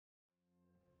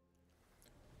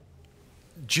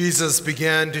Jesus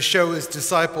began to show his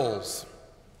disciples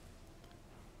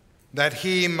that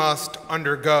he must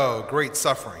undergo great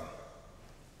suffering.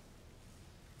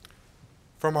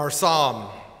 From our psalm,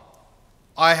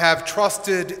 I have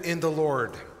trusted in the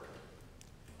Lord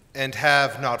and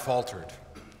have not faltered.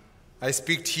 I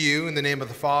speak to you in the name of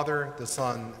the Father, the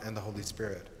Son, and the Holy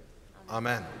Spirit.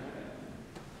 Amen.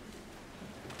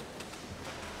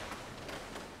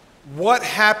 What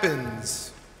happens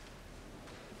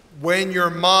when your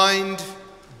mind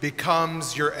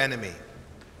becomes your enemy?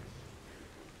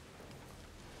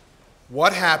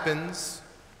 What happens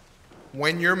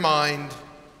when your mind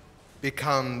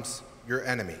becomes your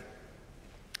enemy?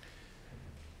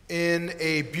 In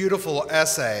a beautiful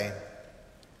essay,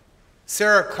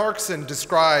 Sarah Clarkson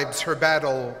describes her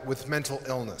battle with mental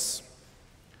illness,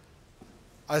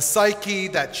 a psyche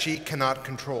that she cannot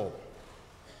control.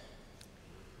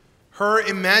 Her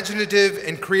imaginative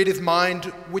and creative mind,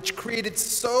 which created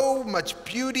so much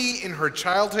beauty in her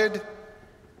childhood,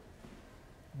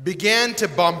 began to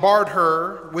bombard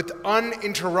her with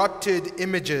uninterrupted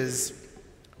images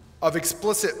of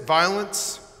explicit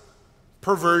violence,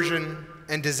 perversion,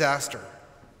 and disaster.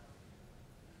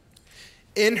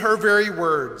 In her very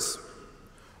words,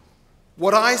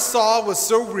 what I saw was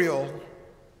so real,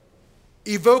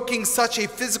 evoking such a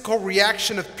physical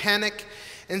reaction of panic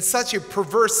and such a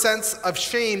perverse sense of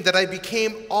shame that I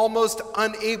became almost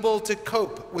unable to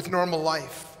cope with normal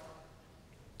life.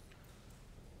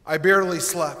 I barely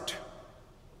slept.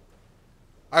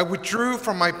 I withdrew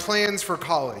from my plans for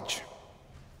college.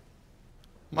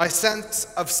 My sense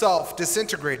of self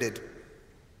disintegrated.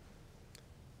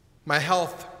 My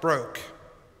health broke.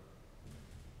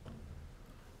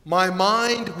 My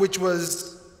mind, which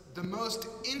was the most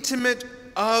intimate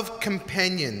of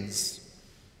companions,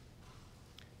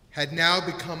 had now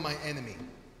become my enemy,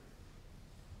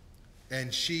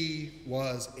 and she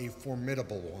was a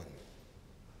formidable one.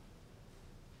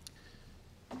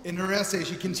 In her essay,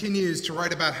 she continues to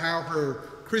write about how her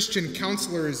Christian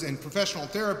counselors and professional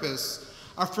therapists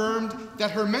affirmed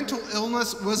that her mental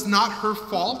illness was not her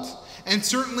fault, and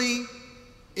certainly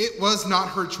it was not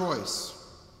her choice.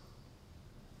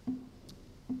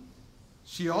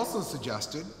 She also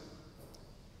suggested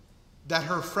that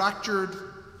her fractured,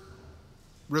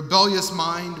 rebellious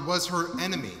mind was her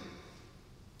enemy,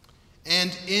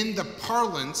 and in the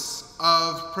parlance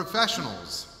of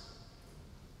professionals,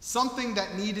 something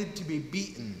that needed to be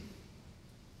beaten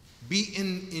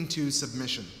into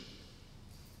submission.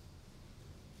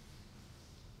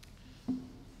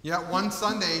 Yet one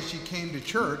Sunday she came to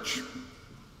church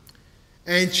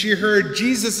and she heard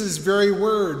Jesus' very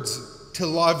words to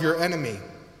love your enemy.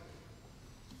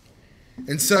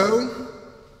 And so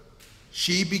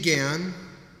she began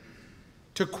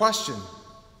to question,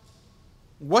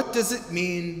 what does it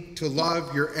mean to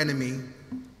love your enemy,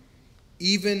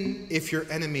 even if your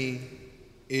enemy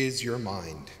is your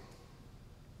mind?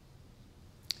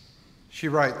 She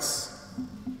writes,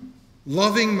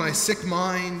 loving my sick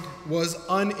mind was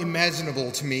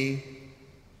unimaginable to me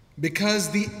because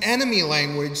the enemy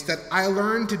language that I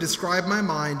learned to describe my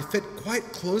mind fit quite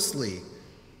closely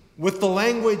with the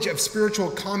language of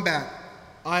spiritual combat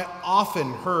I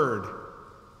often heard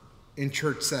in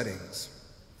church settings.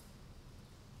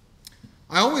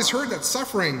 I always heard that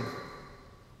suffering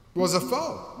was a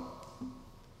foe.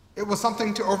 It was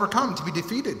something to overcome, to be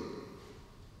defeated.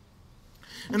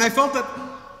 And I felt that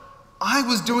I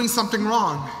was doing something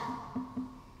wrong.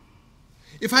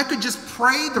 If I could just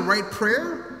pray the right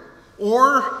prayer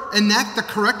or enact the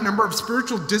correct number of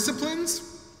spiritual disciplines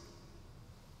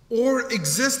or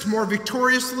exist more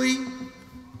victoriously,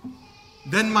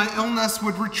 then my illness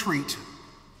would retreat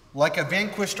like a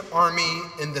vanquished army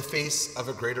in the face of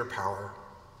a greater power.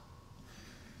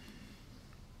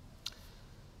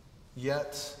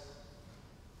 Yet,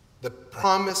 the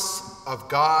promise of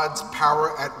God's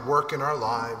power at work in our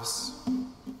lives,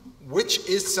 which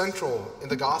is central in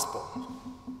the gospel,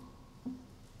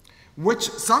 which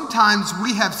sometimes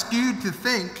we have skewed to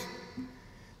think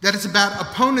that it's about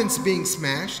opponents being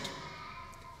smashed,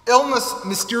 illness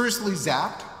mysteriously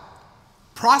zapped,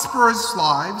 prosperous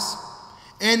lives,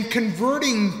 and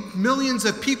converting millions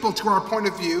of people to our point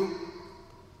of view,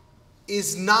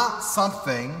 is not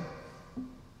something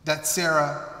that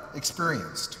Sarah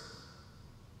experienced,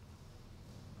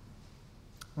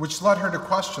 which led her to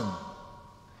question,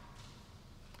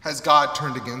 has God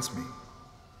turned against me?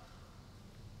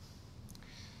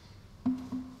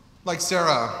 Like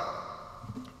Sarah,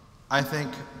 I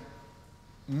think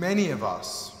many of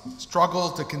us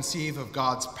struggle to conceive of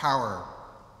God's power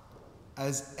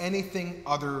as anything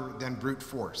other than brute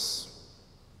force.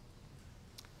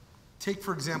 Take,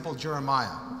 for example, Jeremiah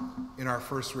in our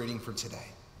first reading for today.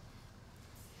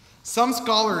 Some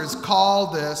scholars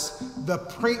call this the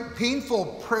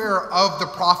painful prayer of the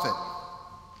prophet.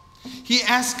 He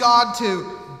asks God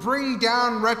to bring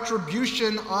down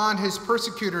retribution on his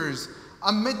persecutors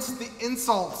amidst the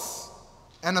insults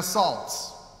and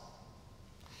assaults.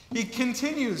 He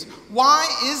continues, "Why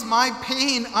is my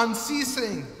pain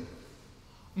unceasing?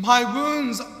 My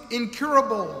wounds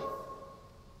incurable?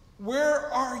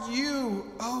 Where are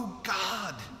you, O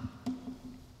God?"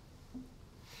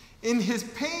 In his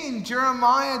pain,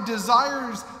 Jeremiah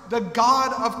desires the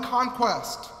God of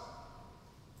conquest.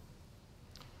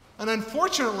 And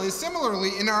unfortunately,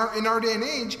 similarly, in our day and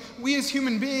age, we as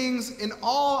human beings in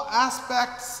all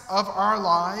aspects of our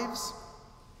lives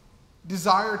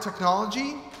desire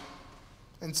technology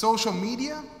and social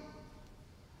media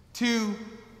to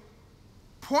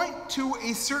point to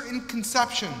a certain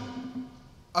conception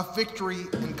of victory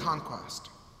and conquest.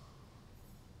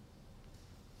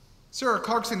 Sarah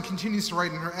Clarkson continues to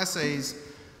write in her essays,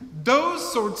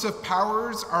 "Those sorts of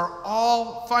powers are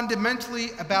all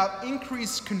fundamentally about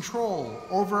increased control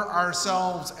over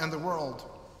ourselves and the world.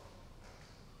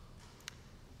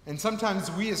 And sometimes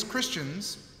we as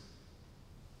Christians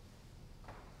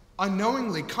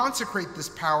unknowingly consecrate this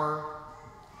power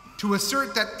to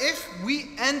assert that if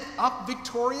we end up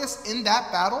victorious in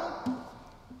that battle,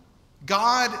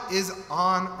 God is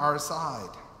on our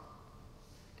side."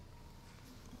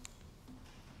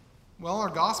 Well, our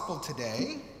gospel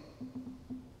today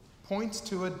points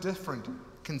to a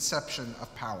different conception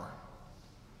of power.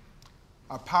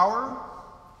 A power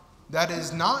that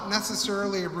is not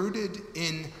necessarily rooted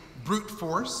in brute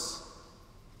force,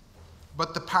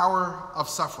 but the power of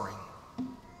suffering.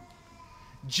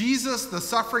 Jesus, the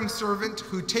suffering servant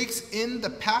who takes in the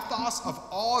pathos of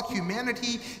all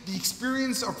humanity, the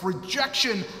experience of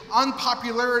rejection,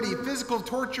 unpopularity, physical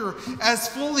torture, as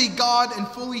fully God and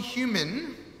fully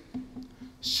human,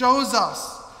 shows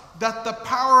us that the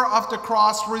power of the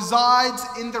cross resides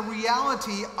in the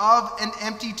reality of an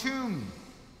empty tomb.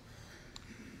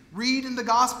 Read in the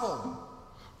gospel,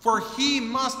 "For he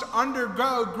must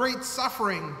undergo great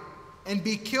suffering and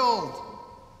be killed."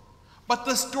 But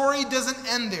the story doesn't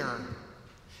end there,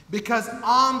 because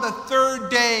on the third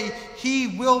day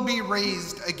he will be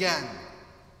raised again.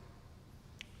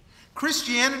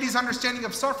 Christianity's understanding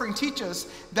of suffering teaches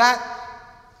that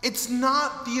it's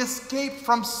not the escape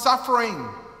from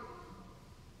suffering,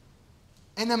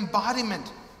 an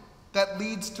embodiment that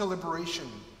leads to liberation.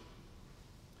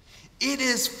 It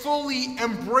is fully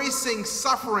embracing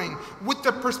suffering with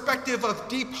the perspective of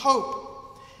deep hope,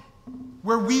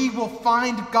 where we will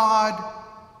find God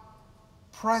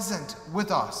present with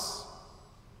us,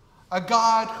 a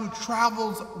God who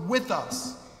travels with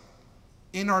us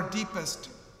in our deepest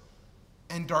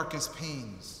and darkest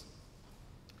pains.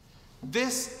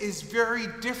 This is very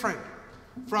different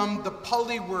from the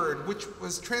Pali word, which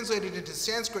was translated into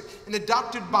Sanskrit and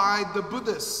adopted by the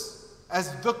Buddhists as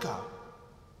dukkha.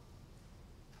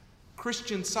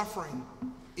 Christian suffering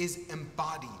is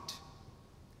embodied.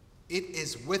 It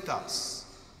is with us,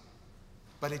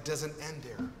 but it doesn't end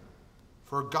there.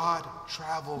 For God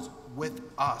travels with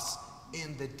us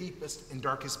in the deepest and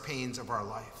darkest pains of our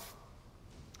life.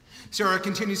 Sarah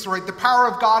continues to write, "The power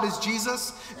of God is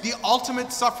Jesus, the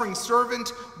ultimate suffering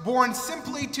servant, born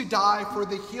simply to die for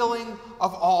the healing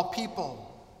of all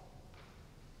people."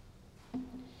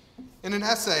 In an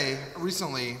essay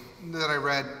recently that I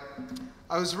read,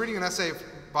 I was reading an essay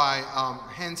by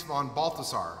Hans von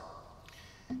Balthasar,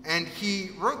 and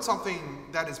he wrote something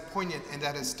that is poignant and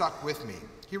that has stuck with me.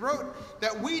 He wrote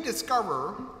that we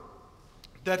discover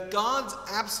that God's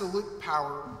absolute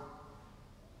power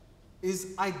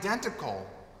is identical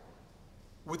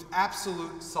with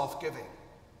absolute self-giving.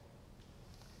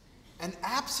 And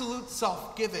absolute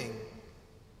self-giving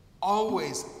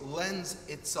always lends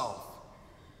itself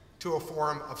to a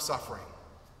form of suffering.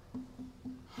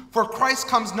 For Christ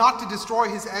comes not to destroy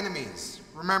his enemies,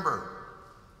 remember,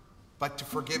 but to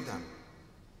forgive them.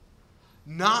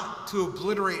 Not to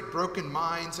obliterate broken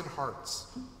minds and hearts,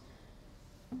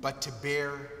 but to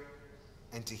bear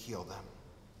and to heal them.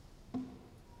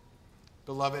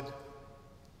 Beloved,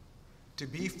 to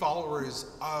be followers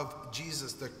of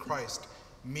Jesus the Christ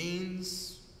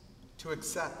means to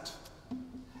accept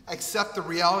the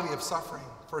reality of suffering,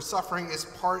 for suffering is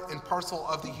part and parcel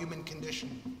of the human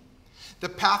condition. The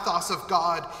pathos of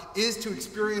God is to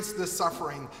experience this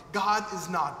suffering. God is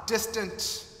not distant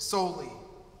solely.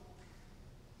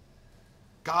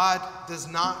 God does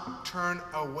not turn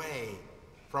away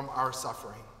from our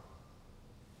suffering.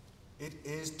 It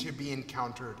is to be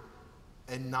encountered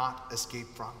and not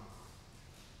escape from.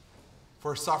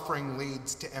 For suffering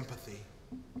leads to empathy,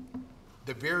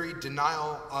 the very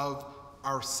denial of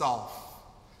ourself,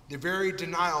 the very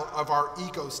denial of our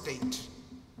ego state,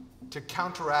 to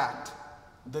counteract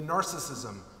the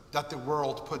narcissism that the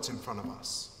world puts in front of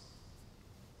us.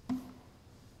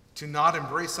 To not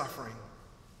embrace suffering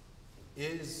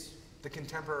is the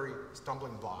contemporary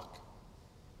stumbling block,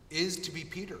 is to be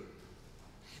Peter.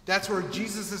 That's where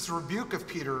Jesus' rebuke of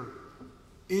Peter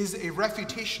is a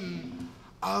refutation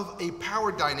of a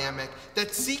power dynamic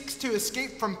that seeks to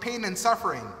escape from pain and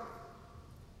suffering.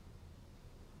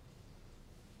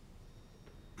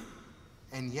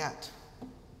 And yet,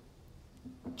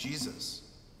 Jesus,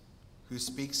 who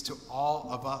speaks to all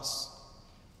of us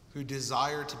who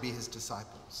desire to be his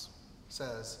disciples,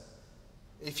 says,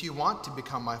 if you want to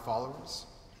become my followers,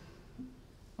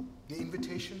 the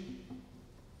invitation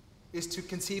is to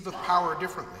conceive of power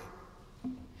differently.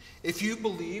 If you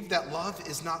believe that love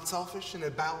is not selfish and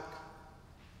about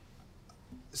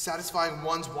satisfying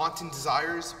one's wanton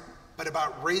desires, but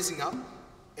about raising up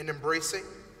and embracing,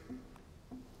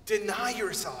 deny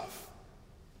yourself,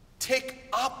 take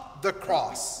up the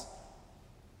cross,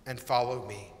 and follow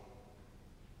me.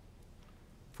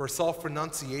 For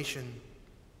self-renunciation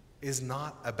is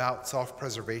not about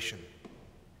self-preservation.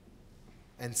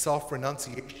 And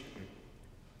self-renunciation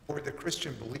for the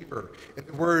Christian believer, in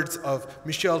the words of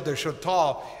Michel de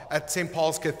Chantal at St.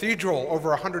 Paul's Cathedral over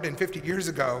 150 years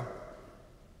ago,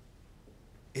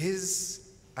 is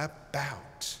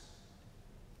about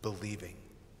believing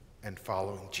and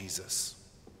following Jesus.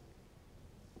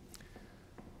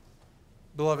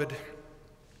 Beloved,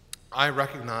 I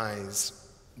recognize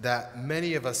that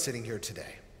many of us sitting here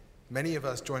today, many of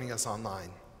us joining us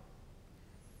online,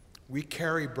 we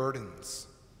carry burdens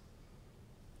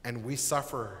and we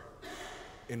suffer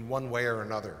in one way or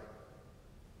another.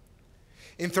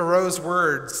 In Thoreau's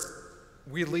words,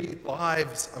 we lead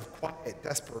lives of quiet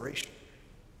desperation.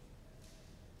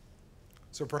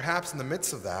 So perhaps in the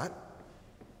midst of that,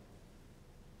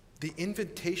 the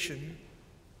invitation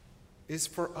is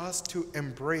for us to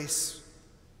embrace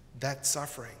that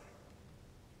suffering,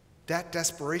 that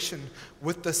desperation,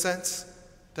 with the sense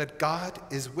that God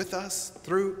is with us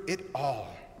through it all.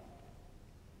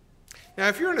 Now,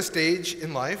 if you're in a stage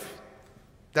in life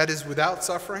that is without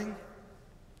suffering,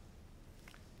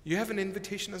 you have an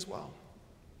invitation as well.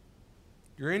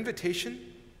 Your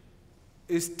invitation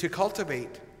is to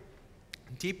cultivate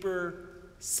deeper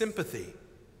sympathy,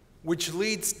 which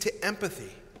leads to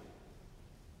empathy,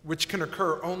 which can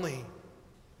occur only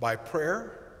by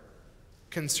prayer,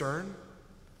 concern,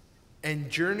 and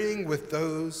journeying with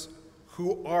those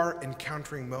who are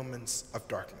encountering moments of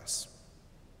darkness.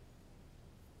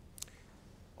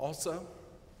 Also,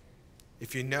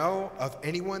 if you know of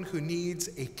anyone who needs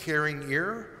a caring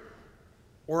ear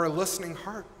or a listening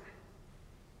heart,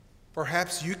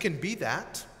 perhaps you can be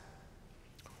that.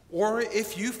 Or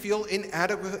if you feel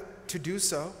inadequate to do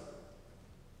so,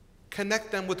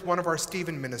 connect them with one of our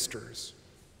Stephen ministers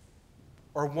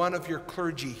or one of your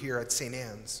clergy here at St.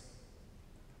 Anne's,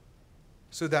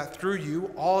 so that through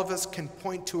you, all of us can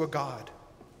point to a God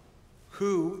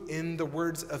who, in the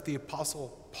words of the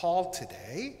Apostle Paul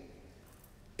today,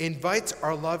 invites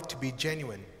our love to be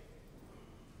genuine,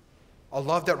 a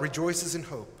love that rejoices in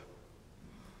hope,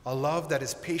 a love that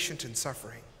is patient in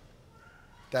suffering,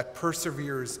 that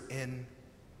perseveres in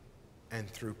and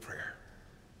through prayer.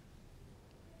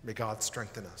 May God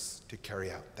strengthen us to carry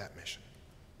out that mission.